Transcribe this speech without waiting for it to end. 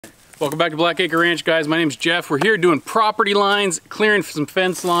Welcome back to Blackacre Ranch, guys. My name's Jeff. We're here doing property lines, clearing some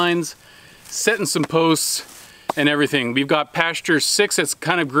fence lines, setting some posts and everything. We've got pasture 6 that's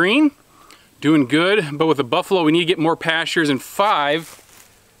kind of green, doing good, but with the buffalo we need to get more pastures, and 5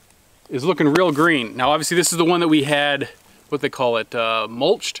 is looking real green. Now obviously this is the one that we had, what they call it,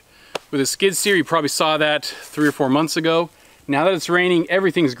 mulched with a skid steer. You probably saw that 3 or 4 months ago. Now that it's raining,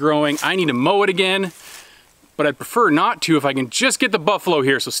 everything's growing. I need to mow it again, but I'd prefer not to if I can just get the buffalo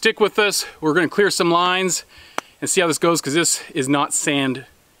here. So stick with us. We're gonna clear some lines and see how this goes, because this is not sand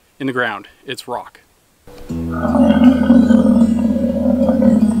in the ground, it's rock.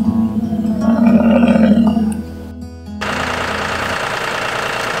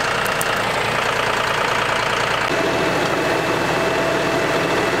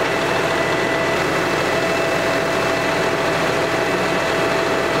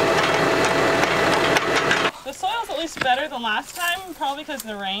 Better than last time, probably because of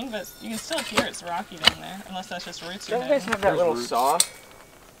the rain, but you can still hear it's rocky down there, unless that's just roots. Don't you guys have that little saw?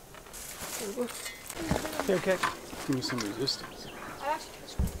 Here, okay. Give me some resistance.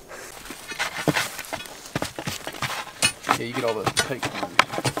 Yeah, you get all the tight corners.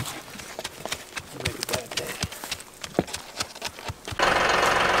 Make it bad day.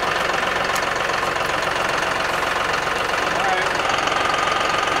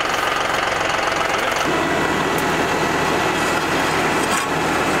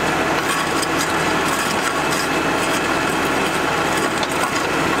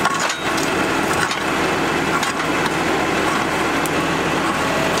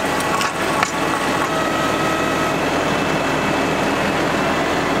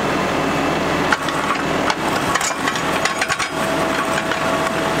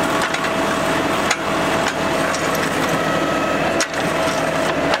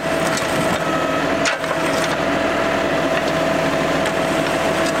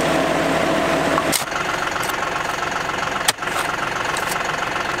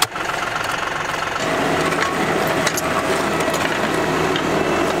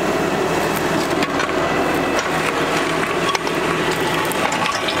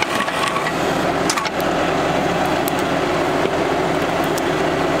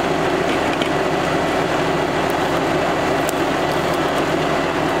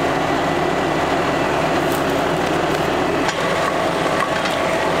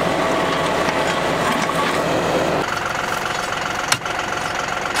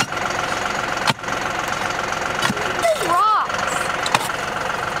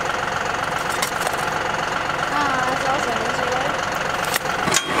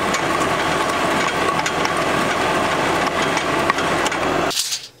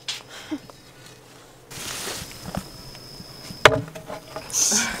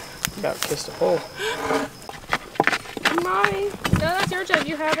 About kissed a hole. Mommy, no, that's your job.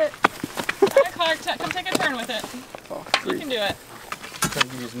 You have it. Clark, come take a turn with it. Oh, you can do it. I'm trying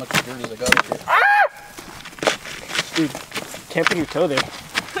to give you as much dirt as I got here. Ah! Dude, can't put your toe there.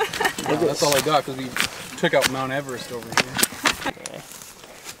 That's all I got, because we took out Mount Everest over here. Okay.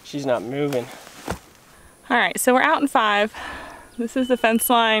 She's not moving. All right, so we're out in 5. This is the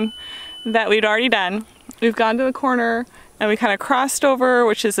fence line that we'd already done. We've gone to the corner and we kind of crossed over,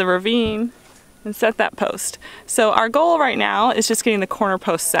 which is a ravine, and set that post. So our goal right now is just getting the corner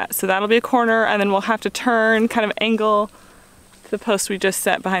post set. So that'll be a corner, and then we'll have to turn, kind of angle to the post we just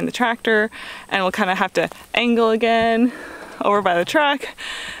set behind the tractor, and we'll kind of have to angle again over by the truck.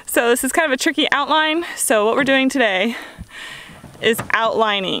 So this is kind of a tricky outline. So what we're doing today is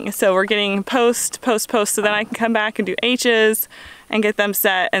outlining. So we're getting post, post, post, so then I can come back and do H's and get them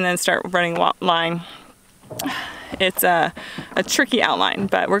set and then start running line. It's a tricky outline,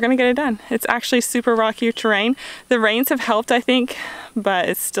 but we're gonna get it done. It's actually super rocky terrain. The rains have helped, I think, but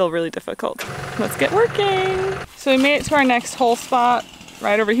it's still really difficult. Let's get working. So we made it to our next hole spot,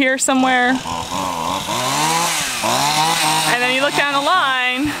 right over here somewhere. And then you look down the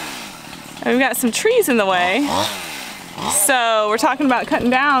line, and we've got some trees in the way. So we're talking about cutting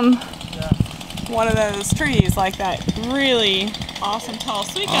down one of those trees, like that really awesome tall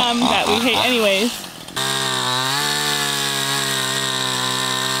sweet gum that we hate anyways.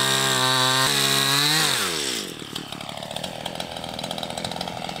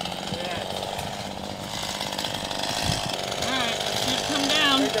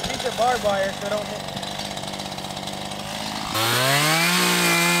 Barbed wire so I don't hit.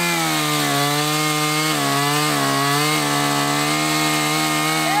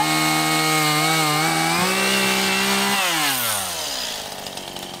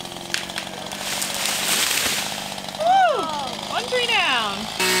 Woo! 1 tree down.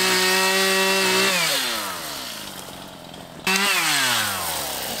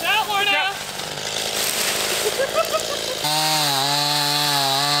 Watch out, Lauren.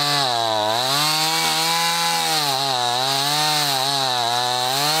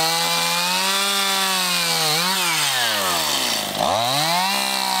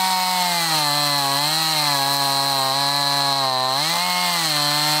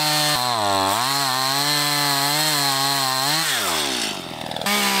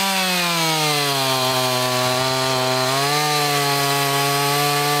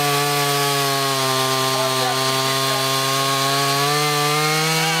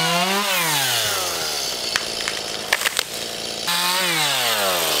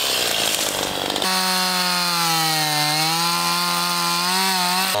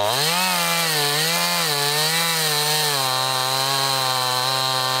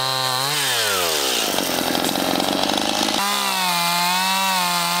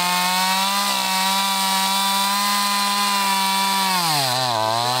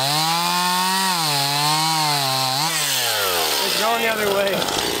 other way.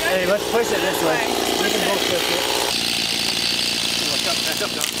 Hey, let's push it this way. We can both push it. Back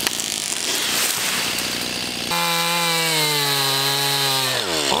up, Doc.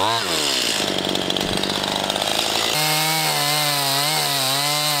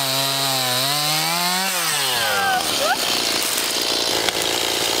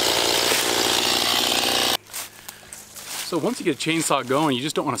 So once you get a chainsaw going, you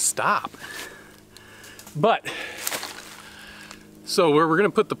just don't want to stop. But, so where we're gonna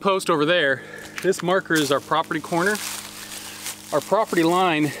put the post over there, this marker is our property corner. Our property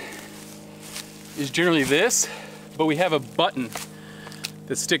line is generally this, but we have a button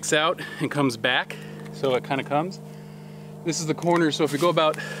that sticks out and comes back. So it kind of comes. This is the corner, so if we go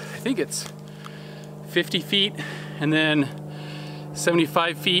about, I think it's 50 feet and then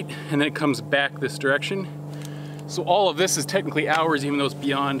 75 feet, and then it comes back this direction. So all of this is technically ours, even though it's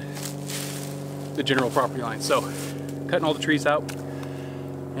beyond the general property line. So cutting all the trees out.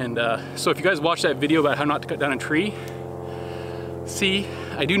 And so if you guys watch that video about how not to cut down a tree, see,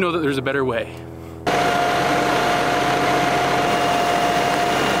 I do know that there's a better way.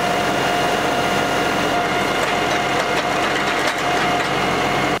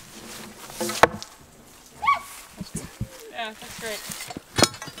 Yeah, that's great.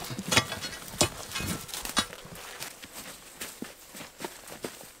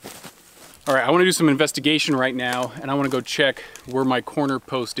 All right, I want to do some investigation right now, and I want to go check where my corner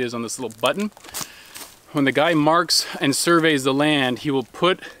post is on this little button. When the guy marks and surveys the land, he will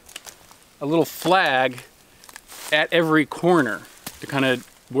put a little flag at every corner to kind of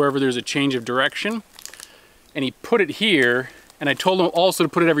wherever there's a change of direction. And he put it here, and I told him also to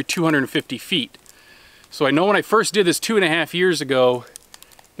put it every 250 feet. So I know when I first did this 2.5 years ago,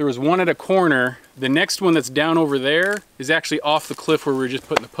 there was one at a corner. The next one that's down over there is actually off the cliff where we were just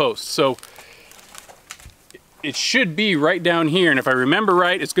putting the post. So it should be right down here, and if I remember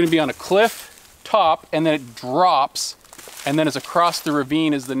right, it's going to be on a cliff top, and then it drops, and then it's across the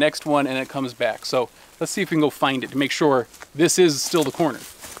ravine is the next one, and it comes back. So let's see if we can go find it to make sure this is still the corner.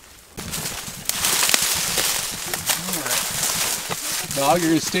 All right. Dog, you're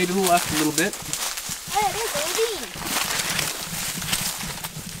going to stay to the left a little bit. Oh, there's a ravine.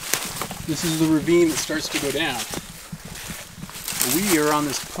 This is the ravine that starts to go down. We are on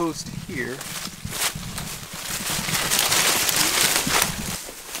this post here.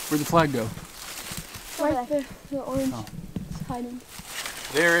 Where'd the flag go? Right there, the orange is hiding.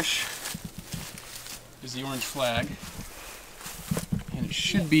 There-ish is the orange flag. And it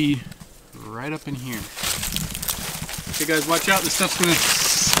should be right up in here. Okay guys, watch out, this stuff's gonna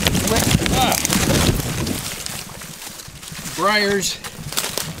slip. Ah. Briars.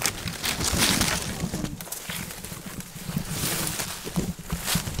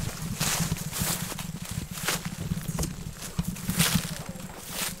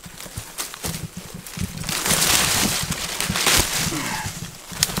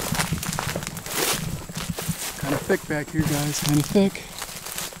 Kind of thick back here, guys, kind of thick.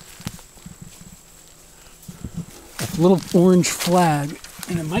 A little orange flag,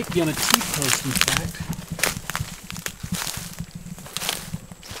 and it might be on a T-post, in fact.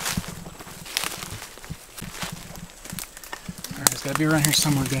 Alright, it's gotta be around here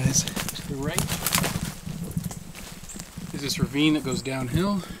somewhere, guys. To the right is this ravine that goes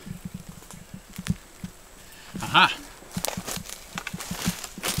downhill. Aha!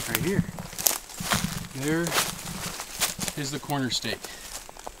 Right here. There is the corner stake.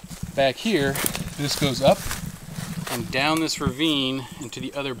 Back here, this goes up and down this ravine into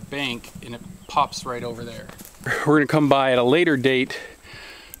the other bank, and it pops right over there. We're gonna come by at a later date,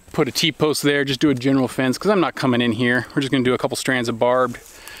 put a T-post there, just do a general fence, because I'm not coming in here. We're just gonna do a couple strands of barbed,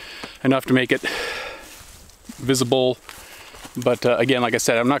 enough to make it visible. But again, like I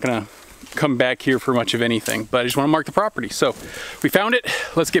said, I'm not gonna come back here for much of anything, but I just wanna mark the property. So we found it,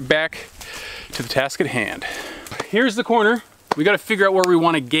 let's get back to the task at hand. Here's the corner. We got to figure out where we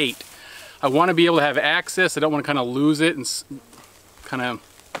want to gate. I want to be able to have access. I don't want to kind of lose it and kind of,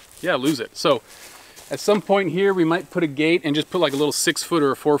 yeah, lose it. So at some point here, we might put a gate and just put like a little 6-foot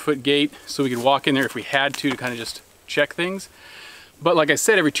or a 4-foot gate so we could walk in there if we had to kind of just check things. But like I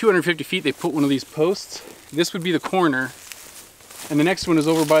said, every 250 feet, they put one of these posts. This would be the corner. And the next one is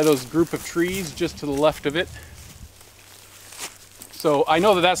over by those group of trees just to the left of it. So I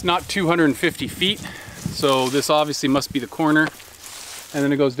know that that's not 250 feet, so this obviously must be the corner, and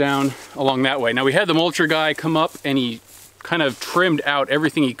then it goes down along that way. Now we had the mulcher guy come up and he kind of trimmed out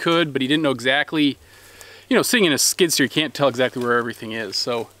everything he could, but he didn't know exactly, you know, sitting in a skid steer, you can't tell exactly where everything is.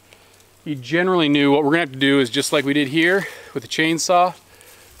 So he generally knew what we're gonna have to do is just like we did here with the chainsaw,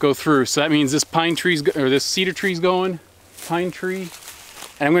 go through. So that means this pine tree's, or this cedar tree's going, pine tree,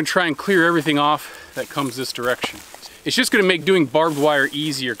 and I'm going to try and clear everything off that comes this direction. It's just going to make doing barbed wire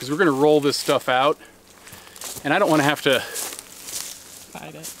easier because we're going to roll this stuff out, and I don't want to have to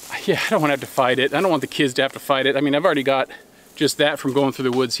fight it. Yeah, I don't want to have to fight it. I don't want the kids to have to fight it. I mean, I've already got just that from going through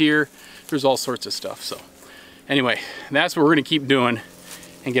the woods here. There's all sorts of stuff. So anyway, that's what we're going to keep doing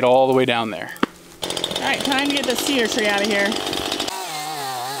and get all the way down there. All right, time to get the cedar tree out of here.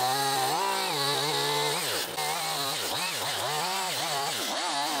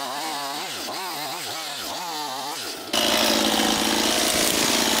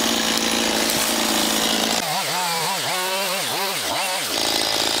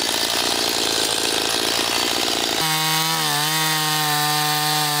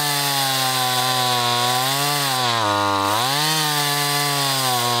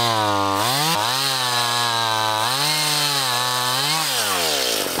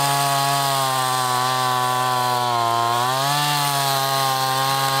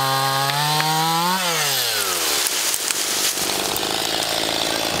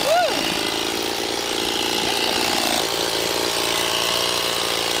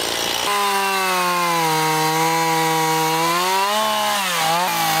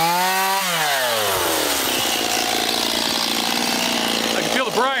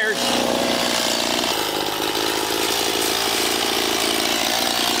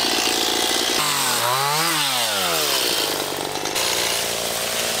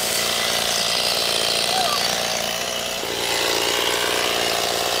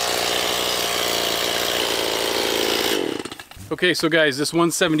 Okay, so guys, this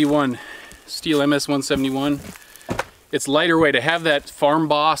 171, Stihl MS171, it's lighter weight. I have that Farm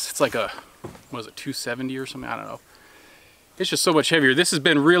Boss, it's like a, what is it, 270 or something, I don't know. It's just so much heavier. This has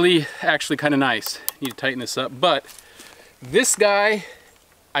been really, actually kind of nice. Need to tighten this up, but this guy,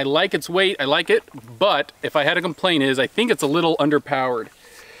 I like its weight, I like it, but if I had a complaint is, I think it's a little underpowered.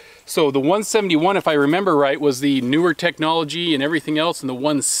 So the 171, if I remember right, was the newer technology and everything else, and the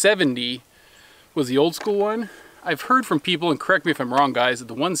 170 was the old school one. I've heard from people, and correct me if I'm wrong guys, that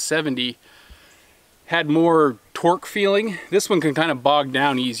the 170 had more torque feeling. This one can kind of bog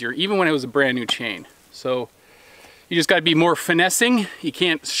down easier, even when it was a brand new chain. So you just got to be more finessing. You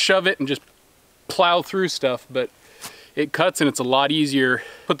can't shove it and just plow through stuff, but it cuts and it's a lot easier.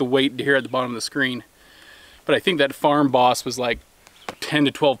 Put the weight here at the bottom of the screen. But I think that Farm Boss was like 10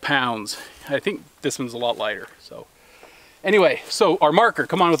 to 12 pounds. I think this one's a lot lighter. So anyway, so our marker,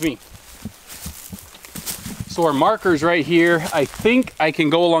 come on with me. So our marker's right here. I think I can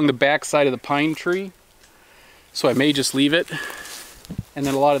go along the back side of the pine tree. So I may just leave it. And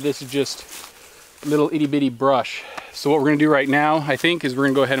then a lot of this is just little itty bitty brush. So what we're gonna do right now, I think, is we're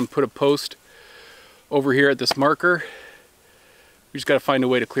gonna go ahead and put a post over here at this marker. We just gotta find a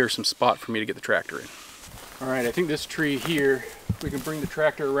way to clear some spot for me to get the tractor in. All right, I think this tree here, we can bring the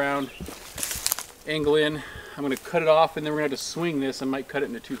tractor around, angle in. I'm gonna cut it off and then we're gonna have to swing this. I might cut it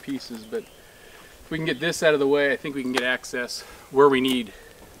into two pieces, but if we can get this out of the way, I think we can get access where we need.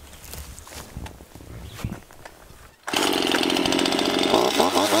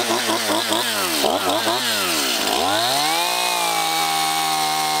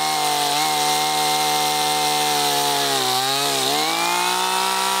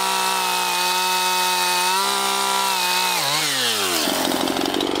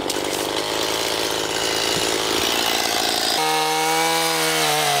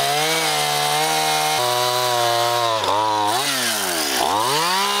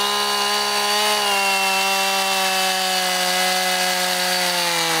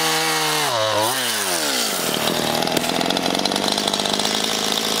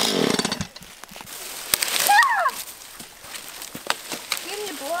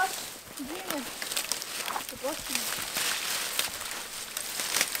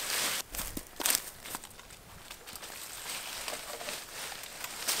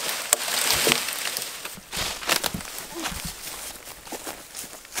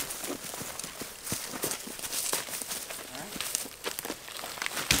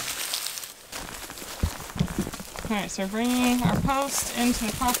 Alright, so we're bringing our post into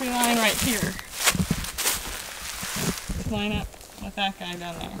the property line right here. Line up with that guy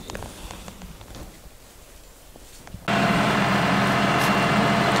down there.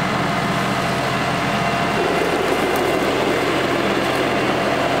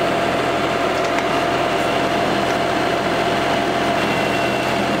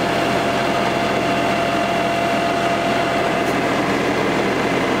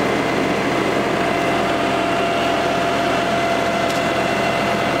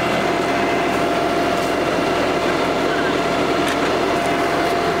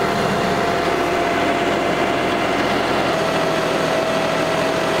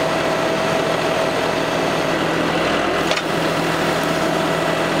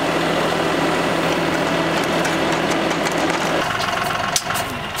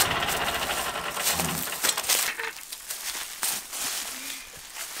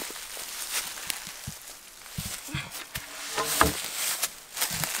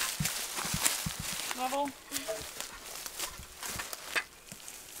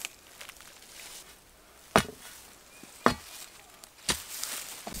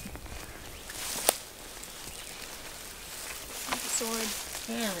 wood.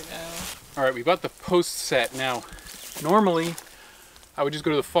 There we go. All right, we've got the post set. Now, normally I would just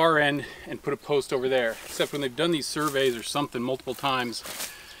go to the far end and put a post over there, except when they've done these surveys or something multiple times,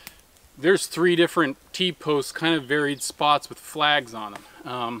 there's 3 different T-posts, kind of varied spots with flags on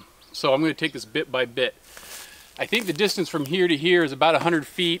them. So I'm going to take this bit by bit. I think the distance from here to here is about 100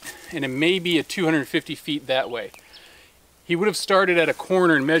 feet, and it may be a 250 feet that way. He would have started at a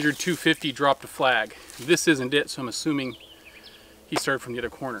corner and measured 250, dropped a flag. This isn't it, so I'm assuming he started from the other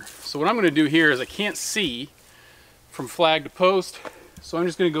corner. So what I'm going to do here is I can't see from flag to post, so I'm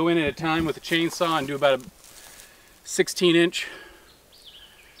just going to go in at a time with a chainsaw and do about a 16-inch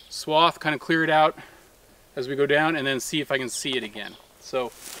swath, kind of clear it out as we go down, and then see if I can see it again. So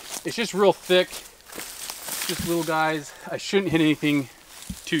it's just real thick, just little guys. I shouldn't hit anything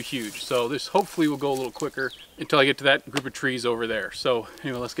too huge, so this hopefully will go a little quicker until I get to that group of trees over there. So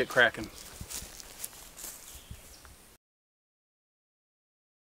anyway, let's get cracking.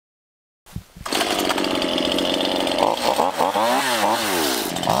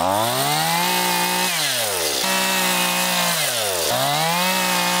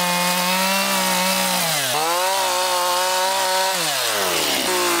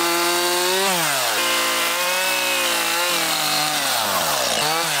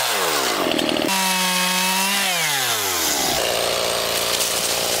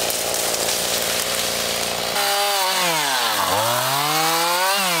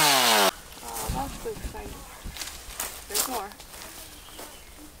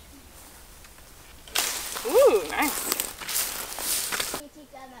 Ooh, nice.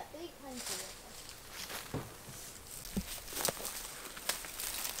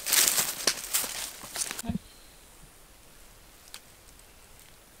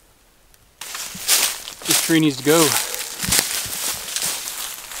 This tree needs to go. I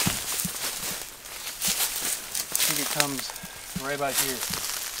think it comes right about here.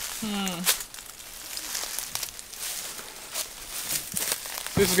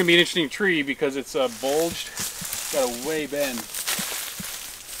 This is going to be an interesting tree because it's bulged, got a way bend.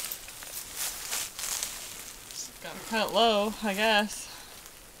 Gotta cut it low, I guess.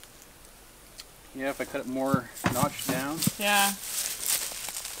 Yeah, if I cut it more notched down. Yeah.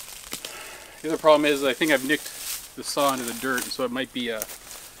 The other problem is I think I've nicked the saw into the dirt, so it might be a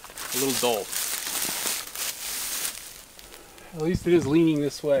little dull. At least it is leaning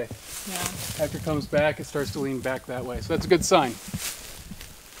this way. Yeah. After it comes back, it starts to lean back that way. So that's a good sign.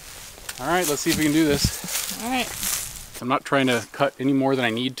 All right, let's see if we can do this. All right. I'm not trying to cut any more than I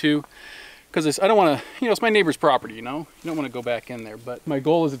need to, because I don't want to, you know, it's my neighbor's property, you know? You don't want to go back in there. But my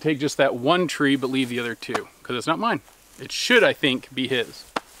goal is to take just that one tree, but leave the other 2, because it's not mine. It should, I think, be his.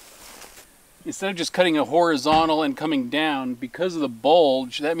 Instead of just cutting a horizontal and coming down, because of the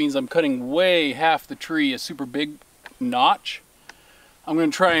bulge, that means I'm cutting way half the tree, a super big notch. I'm going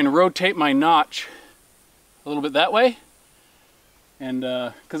to try and rotate my notch a little bit that way. And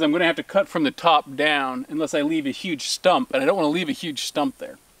because I'm going to have to cut from the top down unless I leave a huge stump, and I don't want to leave a huge stump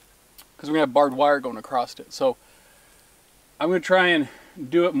there because we're going to have barbed wire going across it. So I'm going to try and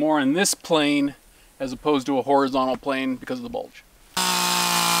do it more on this plane as opposed to a horizontal plane because of the bulge.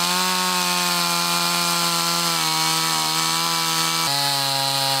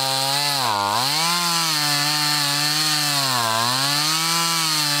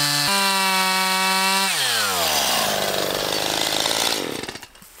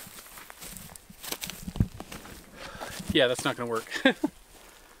 Yeah, that's not going to work.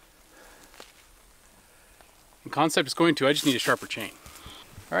 In concept, it's going to. I just need a sharper chain.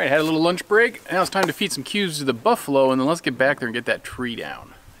 All right, had a little lunch break. Now it's time to feed some cues to the buffalo, and then let's get back there and get that tree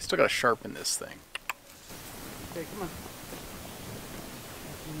down. I still got to sharpen this thing. Okay, come on.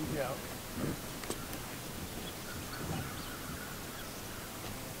 Out.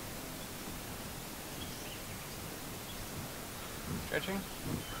 Stretching.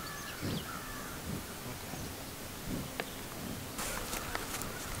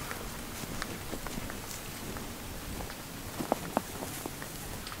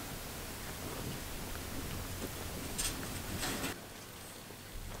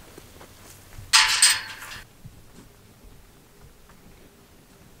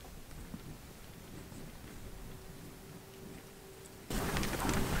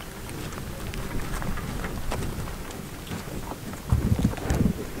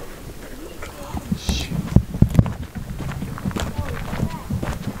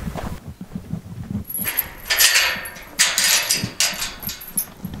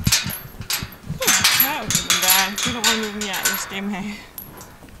 We don't want to move them yet, we're staying hay.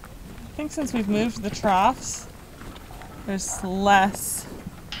 I think since we've moved the troughs, there's less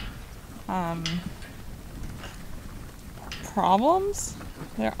problems.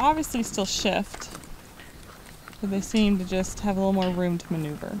 They're obviously still shift, but they seem to just have a little more room to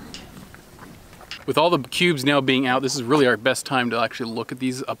maneuver. With all the cubes now being out, this is really our best time to actually look at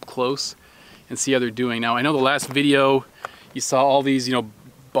these up close and see how they're doing. Now, I know the last video you saw all these,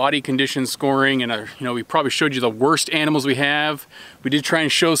 body condition scoring, and we probably showed you the worst animals we have. We did try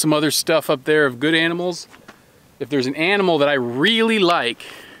and show some other stuff up there of good animals. If there's an animal that I really like,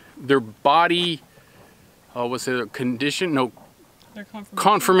 their body, what's it, condition? No, Their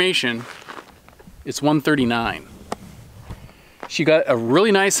conformation, it's 139. She got a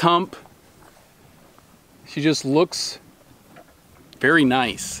really nice hump. She just looks very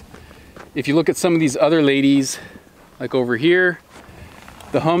nice. If you look at some of these other ladies, like over here,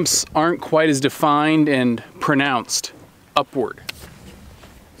 the humps aren't quite as defined and pronounced upward.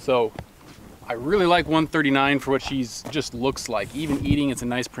 So I really like 139 for what she's just looks like. Even eating, it's a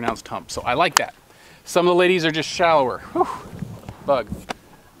nice pronounced hump. So I like that. Some of the ladies are just shallower. Whew, bug.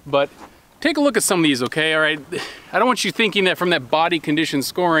 But take a look at some of these, okay? All right. I don't want you thinking that from that body condition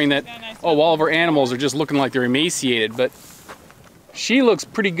scoring that, all of our animals are just looking like they're emaciated, but she looks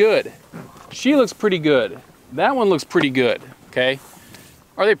pretty good. She looks pretty good. That one looks pretty good, okay?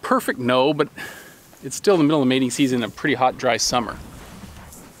 Are they perfect? No, but it's still the middle of mating season, a pretty hot, dry summer.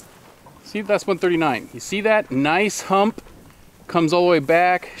 See, that's 139. You see that? Nice hump, comes all the way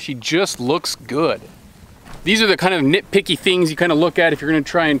back. She just looks good. These are the kind of nitpicky things you kind of look at if you're gonna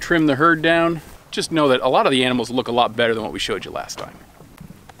try and trim the herd down. Just know that a lot of the animals look a lot better than what we showed you last time.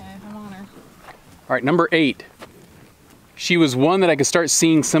 Okay, I'm on her. All right, number 8. She was one that I could start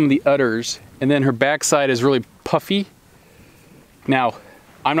seeing some of the udders, and then her backside is really puffy. Now,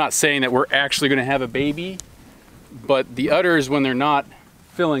 I'm not saying that we're actually gonna have a baby, but the udders, when they're not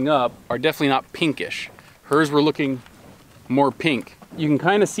filling up, are definitely not pinkish. Hers were looking more pink. You can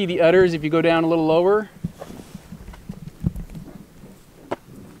kind of see the udders if you go down a little lower.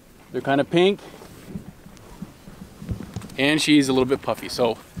 They're kind of pink, and she's a little bit puffy.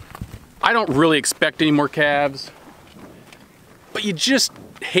 So I don't really expect any more calves, but you just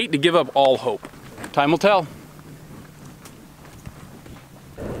hate to give up all hope. Time will tell.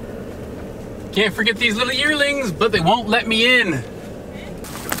 Can't forget these little yearlings, but they won't let me in.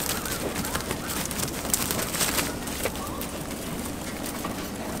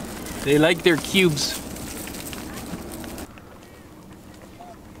 They like their cubes.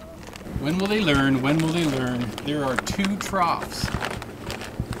 When will they learn? When will they learn? There are 2 troughs.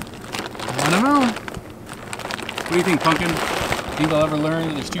 I don't know. What do you think, Pumpkin? Think they'll ever learn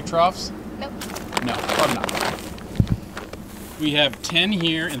that there's 2 troughs? Nope. No, probably not. We have 10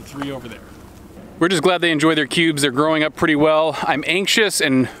 here and 3 over there. We're just glad they enjoy their cubes. They're growing up pretty well. I'm anxious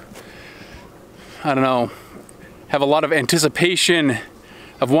and, I don't know, have a lot of anticipation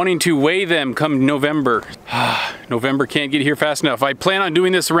of wanting to weigh them come November. November can't get here fast enough. I plan on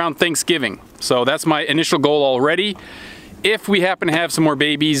doing this around Thanksgiving. So that's my initial goal already. If we happen to have some more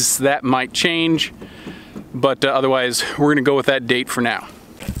babies, that might change. But otherwise, we're gonna go with that date for now.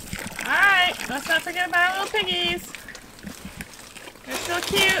 All right, let's not forget about our little piggies. They're still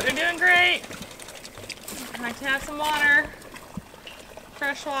cute, they're doing great. I like to have some water,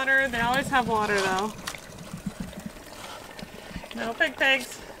 fresh water. They always have water though. Little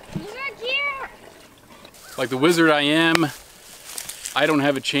pigs. Like the wizard I am, I don't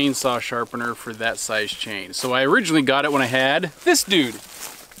have a chainsaw sharpener for that size chain. So I originally got it when I had this dude.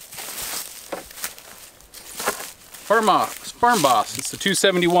 Farm Boss, it's the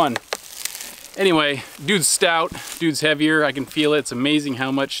 271. Anyway, dude's stout, dude's heavier, I can feel it. It's amazing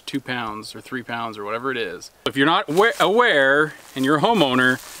how much 2 pounds or 3 pounds or whatever it is. If you're not aware and you're a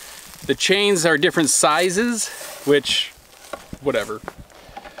homeowner, the chains are different sizes, which, whatever.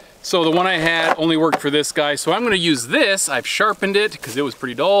 So the one I had only worked for this guy, so I'm gonna use this. I've sharpened it because it was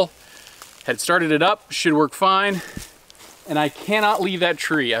pretty dull. Had started it up, should work fine. And I cannot leave that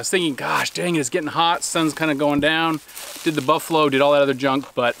tree. I was thinking, gosh, dang it, it's getting hot, sun's kind of going down. Did the buffalo, did all that other junk,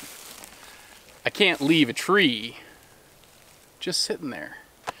 but I can't leave a tree just sitting there.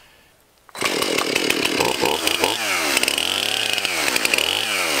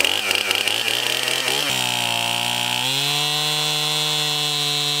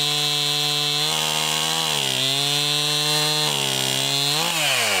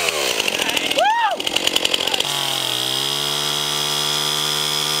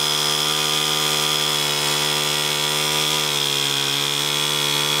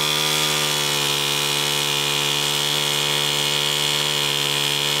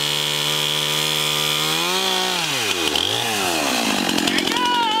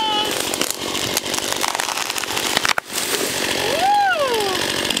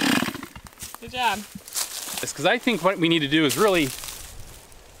 this, because I think what we need to do is really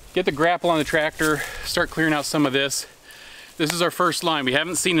get the grapple on the tractor, start clearing out some of this. This is our first line. We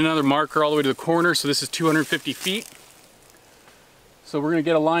haven't seen another marker all the way to the corner, so this is 250 feet. So we're gonna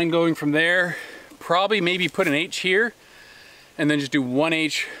get a line going from there, probably maybe put an H here, and then just do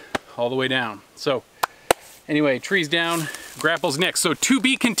 1H all the way down. So anyway, trees down, grapples next. So to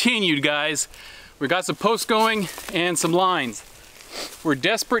be continued, guys. We got some posts going and some lines. We're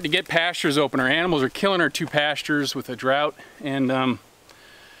desperate to get pastures open. Our animals are killing our 2 pastures with a drought, and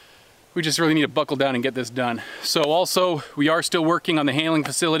we just really need to buckle down and get this done. So also, we are still working on the handling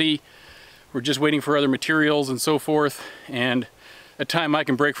facility. We're just waiting for other materials and so forth, and a time I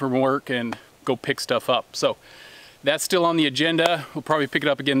can break from work and go pick stuff up. So that's still on the agenda. We'll probably pick it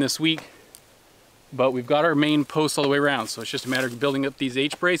up again this week, but we've got our main posts all the way around. So it's just a matter of building up these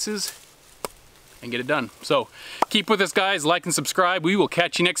H braces and get it done. So keep with us, guys. Like and subscribe. We will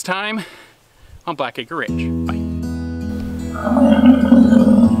catch you next time on Blackacre Ranch. Bye.